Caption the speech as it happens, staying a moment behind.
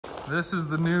This is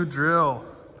the new drill,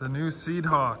 the new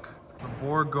Seedhawk. The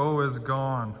Bourgault is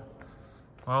gone.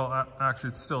 Well, actually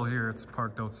it's still here, it's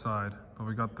parked outside, but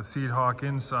we got the Seedhawk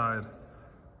inside.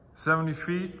 70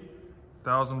 feet,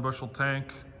 1,000 bushel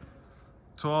tank,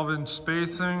 12-inch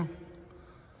spacing.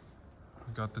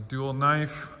 We got the dual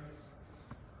knife.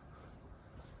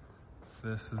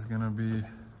 This is gonna be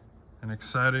an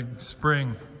exciting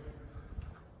spring.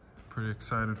 Pretty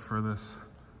excited for this,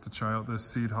 to try out this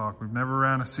Seedhawk. We've never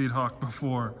ran a Seedhawk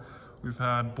before. We've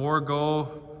had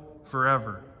Bourgault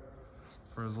forever.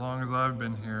 For as long as I've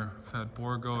been here, I've had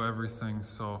Bourgault everything,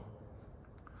 so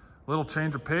a little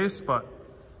change of pace, but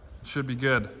it should be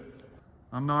good.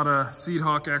 I'm not a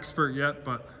Seedhawk expert yet,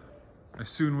 but I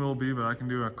soon will be, but I can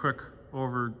do a quick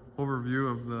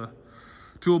overview of the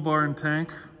toolbar and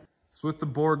tank. So with the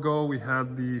Bourgault, we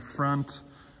had the front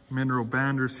mineral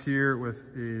banders here with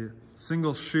a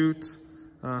single shoot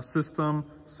system.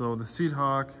 So the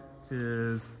Seedhawk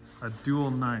is a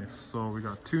dual knife. So we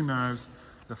got two knives.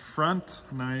 The front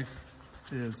knife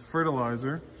is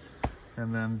fertilizer,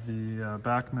 and then the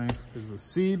back knife is a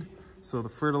seed. So the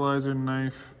fertilizer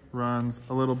knife runs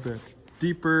a little bit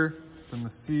deeper than the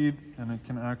seed, and it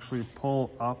can actually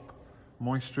pull up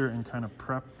moisture and kind of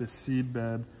prep the seed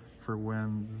bed for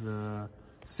when the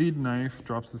seed knife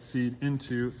drops the seed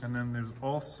into. And then there's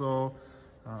also,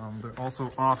 they're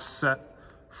also offset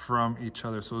from each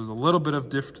other. So there's a little bit of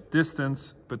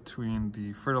distance between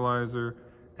the fertilizer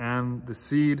and the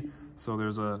seed. So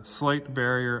there's a slight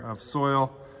barrier of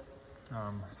soil.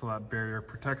 So that barrier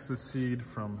protects the seed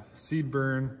from seed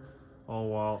burn, all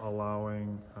while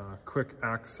allowing quick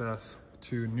access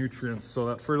to nutrients. So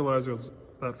that fertilizer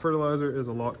is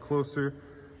a lot closer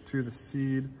to the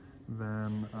seed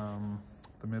than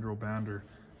the mineral bander.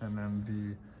 And then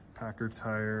the packer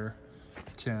tire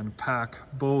can pack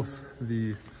both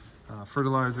the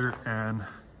fertilizer and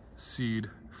seed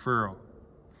furrow.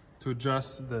 To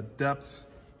adjust the depth,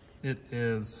 it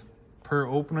is per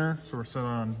opener. So we're set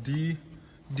on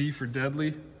D for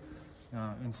deadly,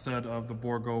 instead of the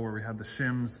Bourgault where we had the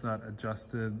shims that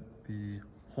adjusted the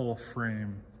whole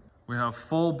frame. We have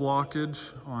full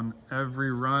blockage on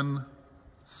every run,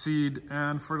 seed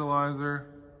and fertilizer.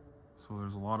 So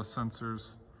there's a lot of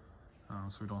sensors,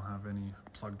 so we don't have any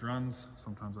plugged runs.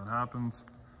 Sometimes that happens.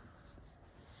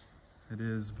 It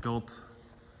is built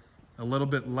a little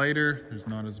bit lighter. There's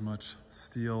not as much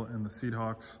steel in the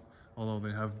Seedhawks, although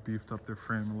they have beefed up their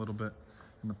frame a little bit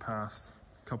in the past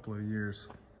couple of years.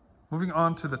 Moving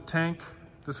on to the tank,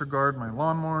 disregard my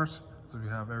lawnmowers. So we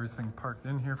have everything parked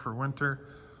in here for winter.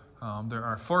 There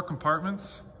are 4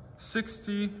 compartments,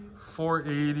 60,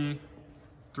 480,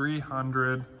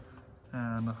 300,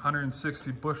 and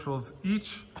 160 bushels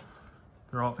each.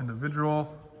 They're all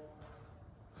individual.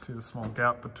 See the small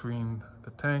gap between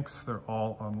the tanks. They're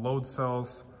all on load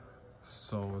cells,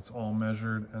 so it's all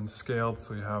measured and scaled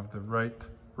so you have the right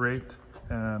rate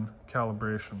and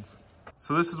calibrations.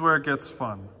 So this is where it gets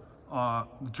fun. The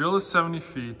drill is 70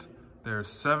 feet. There's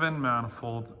 7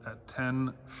 manifolds at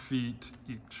 10 feet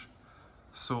each.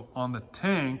 So on the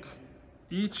tank,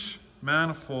 each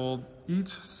manifold, each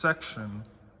section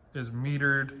is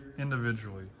metered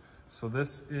individually. So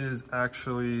this is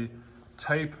actually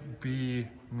type B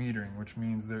metering, which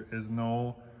means there is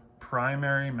no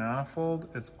primary manifold.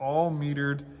 It's all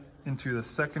metered into the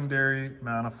secondary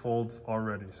manifolds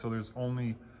already. So there's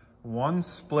only 1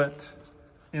 split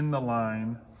in the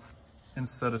line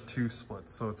instead of 2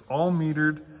 splits. So it's all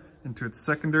metered into its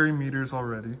secondary meters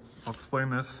already. I'll explain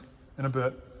this in a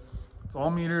bit. It's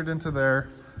all metered into there,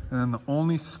 and then the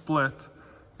only split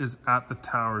is at the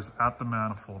towers, at the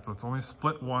manifold. So it's only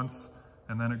split once,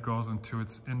 and then it goes into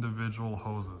its individual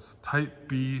hoses. Type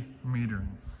B metering.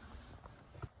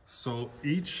 So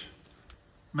each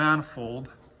manifold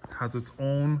has its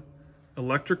own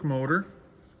electric motor,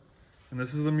 and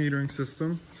this is the metering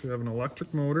system. So we have an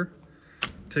electric motor.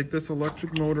 Take this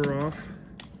electric motor off,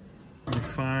 and you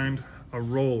find a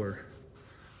roller.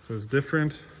 So there's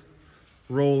different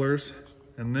rollers,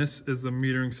 and this is the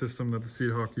metering system that the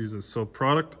Seedhawk uses. So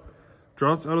product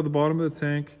drops out of the bottom of the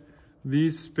tank,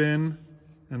 these spin,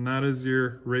 and that is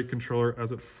your rate controller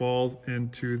as it falls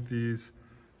into these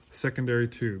secondary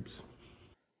tubes.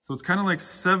 So it's kind of like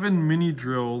 7 mini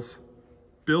drills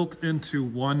built into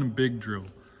one big drill.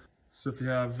 So if you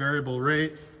have variable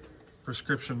rate,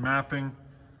 prescription mapping,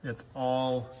 it's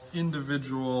all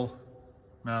individual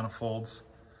manifolds,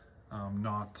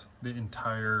 not the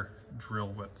entire drill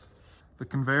width. The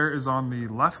conveyor is on the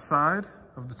left side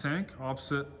of the tank,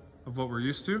 opposite of what we're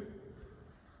used to.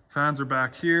 Fans are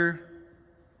back here,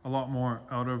 a lot more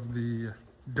out of the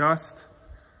dust.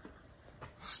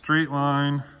 Straight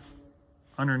line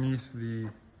underneath the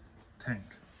tank.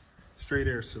 Straight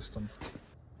air system.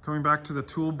 Coming back to the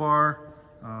toolbar,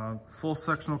 full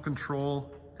sectional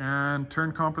control and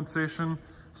turn compensation.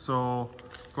 So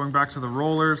going back to the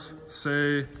rollers,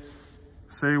 say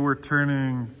we're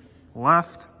turning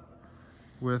left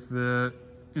with the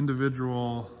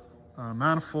individual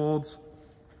manifolds.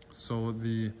 So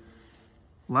the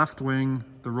left wing,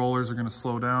 the rollers are going to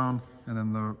slow down, and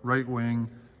then the right wing,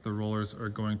 the rollers are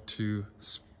going to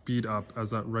speed up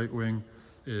as that right wing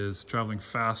is traveling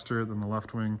faster than the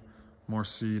left wing, more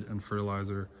seed and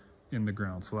fertilizer in the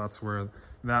ground. So that's where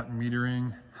that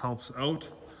metering helps out.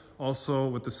 Also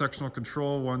with the sectional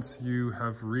control, once you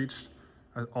have reached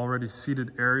an already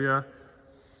seeded area,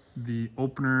 the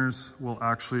openers will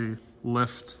actually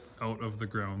lift out of the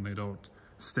ground. They don't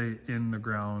stay in the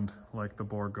ground like the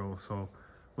Bourgault, so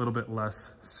a little bit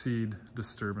less seed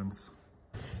disturbance.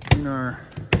 In our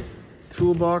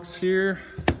toolbox here,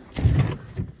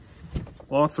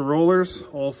 lots of rollers,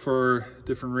 all for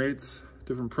different rates,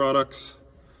 different products.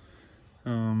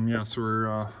 Yeah, so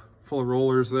we're full of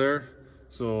rollers there.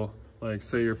 So like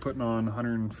say you're putting on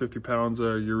 150 pounds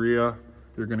of urea,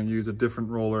 you're gonna use a different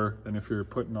roller than if you're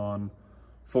putting on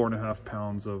 4.5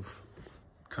 pounds of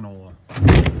canola.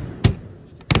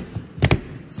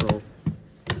 So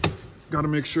gotta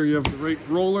make sure you have the right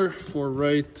roller for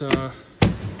the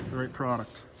right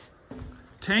product.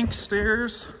 Tank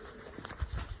stairs,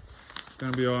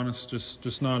 gonna be honest,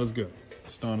 just not as good.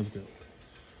 Just not as good.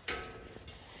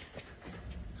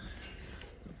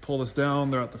 Pull this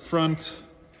down, they're at the front.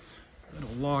 It'll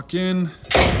lock in.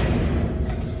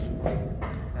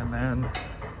 And then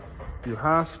you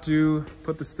have to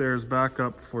put the stairs back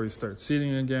up before you start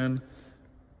seeding again,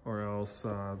 or else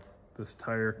this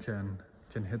tire can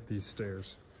hit these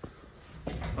stairs.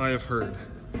 I have heard.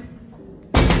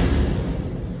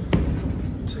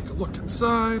 Take a look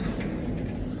inside.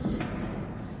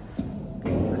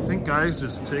 I think guys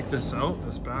just take this out,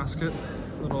 this basket,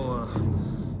 little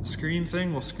screen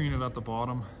thing. We'll screen it at the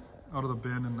bottom, out of the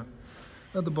bin and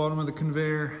at the bottom of the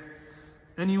conveyor.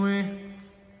 Anyway,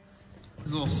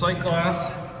 there's a little sight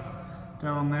glass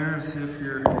down there to see if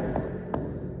you're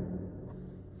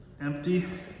empty.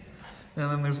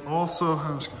 And then there's also,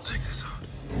 I'm just gonna take this out.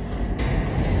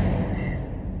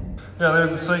 Yeah,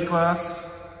 there's the sight glass.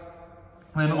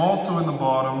 And then also in the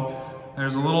bottom,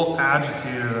 there's a little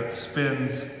agitator that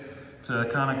spins to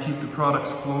kind of keep the product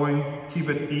flowing, keep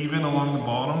it even along the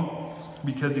bottom,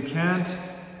 because you can't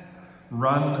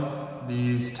run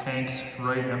these tanks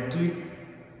right empty.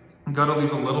 You gotta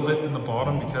leave a little bit in the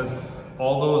bottom because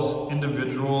all those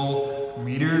individual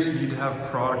meters need to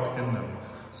have product in them.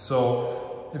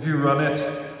 So if you run it,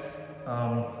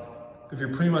 if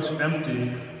you're pretty much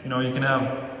empty, you know, you can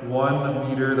have one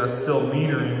meter that's still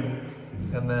metering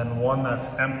and then one that's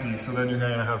empty. So then you're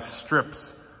gonna have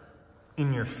strips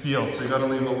in your field. So you gotta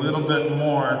leave a little bit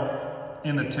more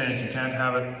in the tank. You can't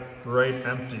have it right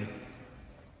empty.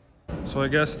 So I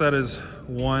guess that is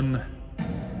one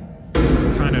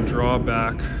kind of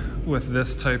drawback with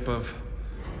this type of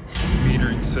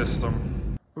metering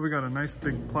system. But we got a nice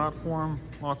big platform,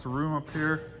 lots of room up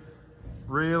here,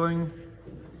 railing,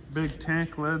 big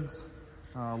tank lids.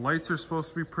 Lights are supposed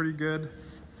to be pretty good.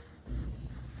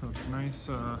 So it's nice,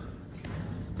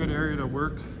 good area to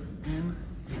work in.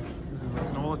 This is the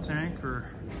canola tank or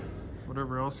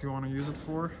whatever else you want to use it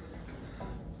for.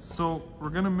 So we're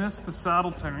gonna miss the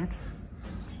saddle tank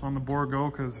on the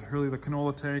Bourgault because really the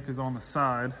canola tank is on the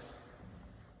side.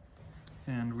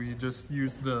 And we just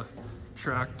used the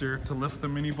tractor to lift the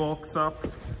mini bulks up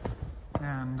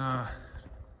and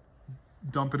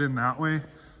dump it in that way.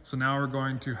 So now we're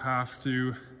going to have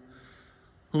to,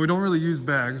 well, we don't really use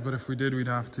bags, but if we did, we'd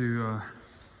have to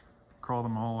crawl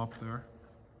them all up there.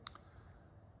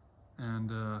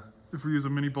 And if we use a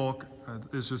mini bulk,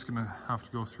 it's just gonna have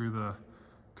to go through the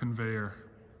conveyor.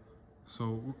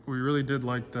 So we really did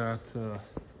like that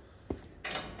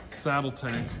saddle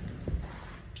tank.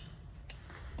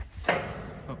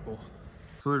 Uh-oh.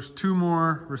 So there's two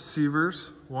more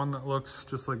receivers, one that looks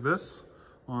just like this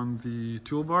on the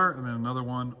toolbar, and then another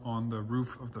one on the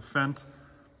roof of the Fendt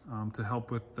to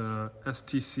help with the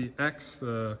STCX,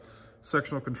 the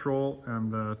sectional control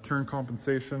and the turn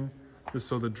compensation, just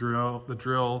so the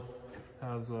drill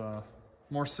has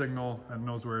more signal and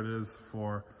knows where it is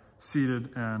for seeded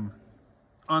and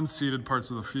unseeded parts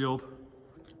of the field.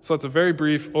 So that's a very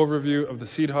brief overview of the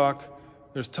Seedhawk.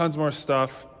 There's tons more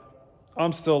stuff.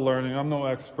 I'm still learning, I'm no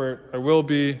expert. I will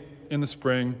be in the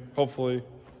spring, hopefully.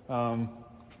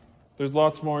 There's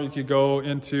lots more you could go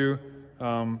into.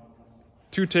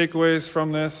 Two takeaways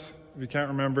from this, if you can't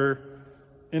remember: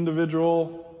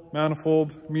 individual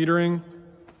manifold metering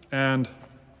and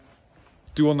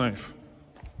dual knife.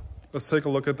 Let's take a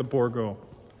look at the Bourgault.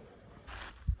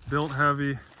 Built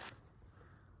heavy,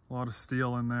 a lot of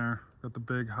steel in there. Got the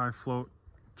big high float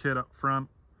kit up front,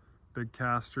 big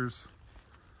casters.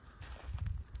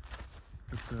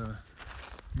 Got the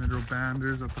mineral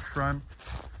banders at the front.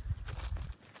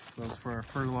 So that's for our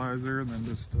fertilizer, and then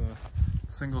just a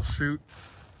single chute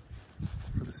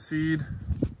for the seed.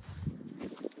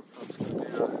 So that's going to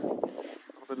be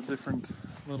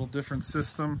a little different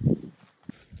system.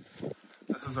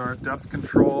 This is our depth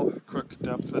control, quick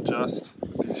depth adjust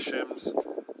with these shims,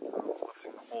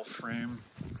 lifting the whole frame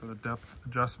for the depth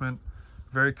adjustment.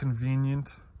 Very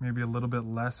convenient, maybe a little bit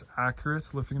less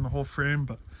accurate lifting the whole frame,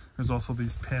 but there's also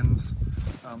these pins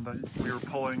that we were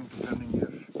pulling depending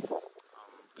if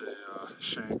the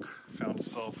shank found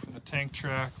itself in the tank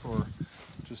track or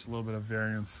just a little bit of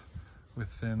variance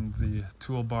within the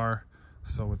toolbar.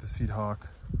 So with the Seedhawk,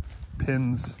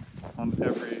 pins on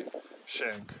every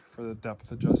shank for the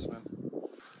depth adjustment.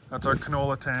 That's our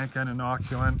canola tank and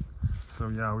inoculant. So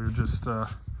yeah, we would just,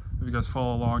 if you guys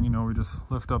follow along, you know, we just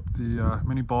lift up the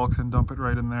mini bulks and dump it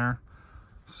right in there.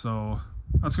 So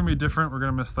that's gonna be different. We're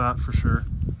gonna miss that for sure.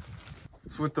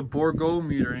 So with the Bourgault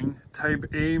metering, type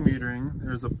A metering,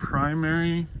 there's a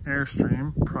primary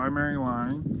airstream, primary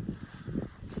line,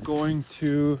 going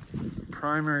to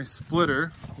primary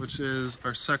splitter, which is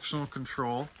our sectional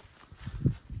control,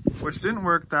 which didn't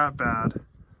work that bad.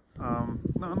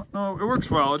 No, it works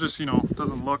well. It just, you know,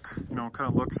 doesn't look, you know, kind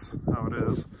of looks how it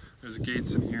is. There's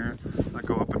gates in here that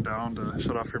go up and down to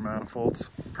shut off your manifolds.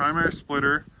 Primary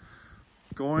splitter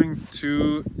going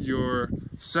to your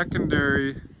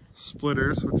secondary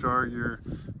splitters, which are your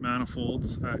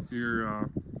manifolds at your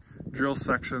drill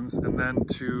sections, and then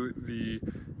to the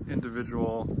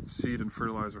individual seed and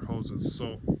fertilizer hoses.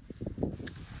 So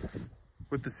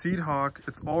with the Seedhawk,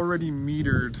 it's already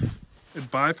metered. It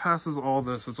bypasses all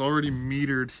this. It's already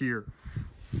metered here.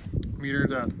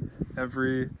 Metered at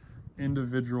every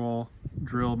individual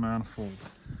drill manifold.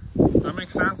 Does that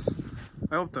make sense?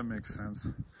 I hope that makes sense.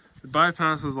 It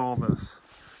bypasses all this.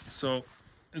 So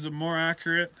is it more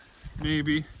accurate?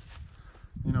 Maybe.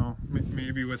 You know,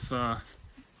 maybe with a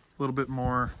little bit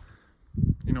more,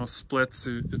 you know, splits,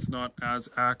 it's not as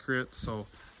accurate. So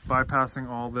bypassing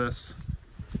all this,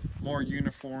 more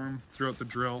uniform throughout the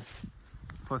drill.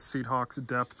 Plus Seedhawk's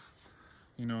depth,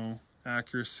 you know,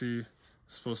 accuracy,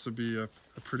 supposed to be a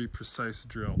pretty precise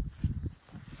drill.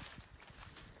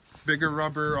 Bigger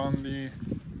rubber on the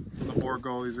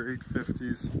Bourgault. These are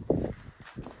 850s.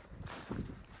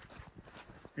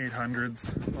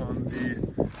 800s on the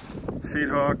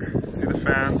Seedhawk. See, the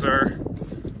fans are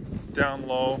down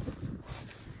low.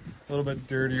 A little bit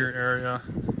dirtier area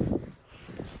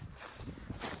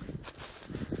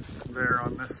there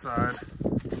on this side.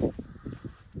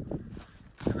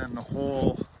 And then the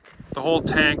whole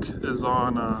tank is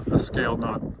on a scale,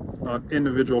 not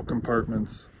individual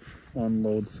compartments on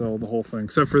load cell, the whole thing,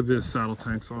 except for this saddle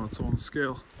tank's on its own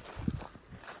scale.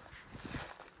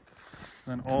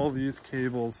 And all these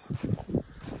cables,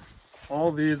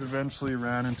 all these eventually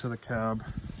ran into the cab.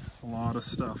 A lot of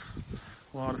stuff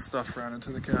ran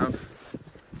into the cab.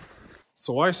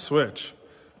 So why switch?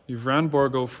 You've ran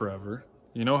Bourgault forever.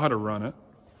 You know how to run it.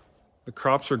 The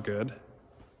crops are good.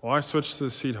 Why switch to the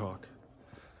Seedhawk?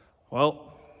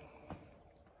 Well,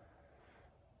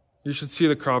 you should see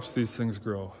the crops these things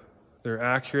grow. They're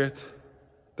accurate,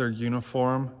 they're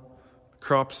uniform. The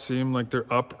crops seem like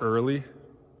they're up early.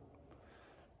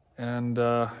 And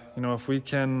you know, if we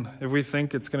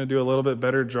think it's gonna do a little bit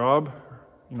better job,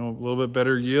 you know, a little bit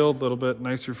better yield, a little bit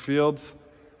nicer fields,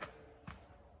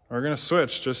 we're gonna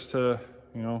switch just to,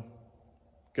 you know,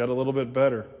 get a little bit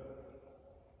better.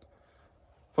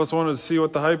 Plus, I wanted to see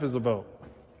what the hype is about.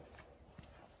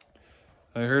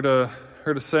 I heard a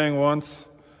saying once: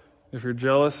 if you're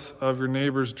jealous of your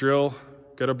neighbor's drill,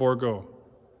 get a Bourgault.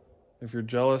 If you're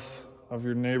jealous of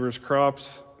your neighbor's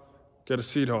crops, get a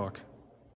Seedhawk.